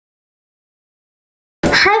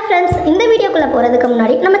Hi friends, இந்த வீடியோக்குள்ள போறதுக்கு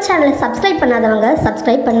முன்னாடி நம்ம சேனலை சப்ஸ்கிரைப் பண்ணாதவங்க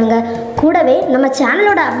சப்ஸ்கிரைப் பண்ணுங்க. கூடவே நம்ம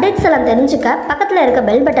சேனலோட அப்டேட்ஸ் எல்லாம் தெரிஞ்சுக்க பக்கத்துல இருக்க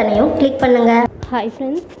பெல் பட்டனையும் கிளிக் பண்ணுங்க. Hi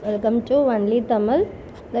friends, welcome to Only Tamil.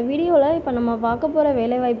 இந்த வீடியோவில் இப்போ நம்ம பார்க்க போகிற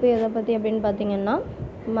வேலைவாய்ப்பு எதை பற்றி அப்படின்னு பார்த்தீங்கன்னா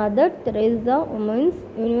மதர் தெரேசா உமன்ஸ்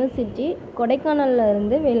யூனிவர்சிட்டி கொடைக்கானலில்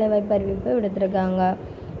இருந்து வேலைவாய்ப்பு அறிவிப்பு விடுத்திருக்காங்க.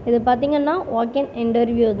 இது பார்த்திங்கன்னா வாக்-இன்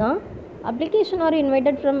இன்டர்வியூ தான். Application R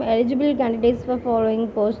invited from eligible candidates for following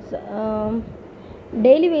posts.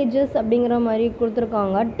 Daily wages அப்படிங்கிற மாதிரி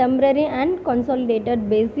கொடுத்துருக்காங்க. Temporary and consolidated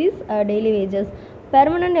basis daily wages.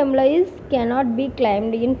 Permanent employees cannot be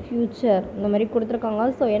claimed in future இந்த மாதிரி கொடுத்துருக்காங்க.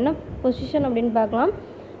 ஸோ என்ன பொசிஷன் அப்படின்னு பார்க்கலாம்.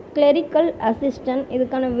 Clerical assistant.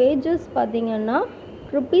 இதுக்கான வேஜஸ் பார்த்திங்கன்னா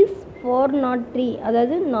 ₹403,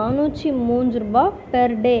 அதாவது 403 ரூபா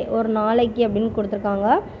பெர் டே, ஒரு நாளைக்கு அப்படின்னு கொடுத்துருக்காங்க.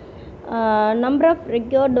 நம்பர் ஆஃப்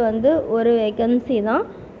ரெக்யர்டு வந்து ஒரு வேகன்சி தான்.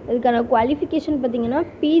 இதுக்கான குவாலிஃபிகேஷன் பார்த்திங்கன்னா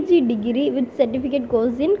PG degree with certificate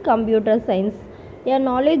course in computer science, A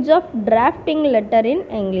knowledge of drafting letter in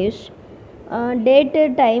English. Date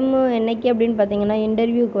time என்னைக்கு அப்படின்னு பார்த்தீங்கன்னா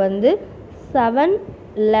இன்டர்வியூக்கு வந்து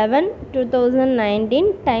 7/11/2019,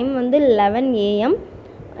 டைம் வந்து 11 AM.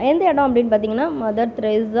 எந்த இடம் அப்படின்னு பார்த்தீங்கன்னா mother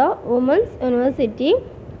Teresa women's university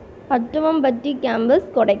பட்டுவம்பட்டி campus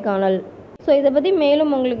Kodaikanal. So இதை பற்றி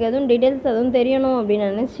மேலும் உங்களுக்கு எதுவும் டீட்டெயில்ஸ் எதுவும் தெரியணும் அப்படின்னு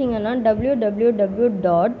நினச்சிங்கன்னா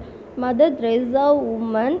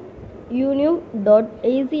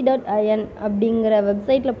www.mothertheresawomanuniv.ac.in அப்படிங்கிற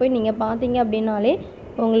வெப்சைட்டில் போய் நீங்கள் பார்த்தீங்க அப்படின்னாலே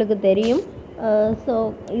உங்களுக்கு தெரியும். ஸோ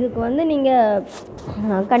இதுக்கு வந்து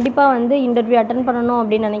நீங்கள் கண்டிப்பாக வந்து இன்டர்வியூ அட்டன் பண்ணணும்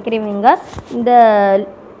அப்படின்னு நினைக்கிறவங்க இந்த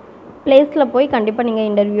பிளேஸில் போய் கண்டிப்பாக நீங்கள்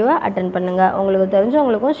இன்டர்வியூவை அட்டன் பண்ணுங்கள். உங்களுக்கு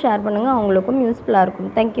தெரிஞ்சவங்களுக்கும் ஷேர் பண்ணுங்கள், அவங்களுக்கும் யூஸ்ஃபுல்லாக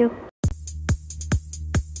இருக்கும். தேங்க்யூ.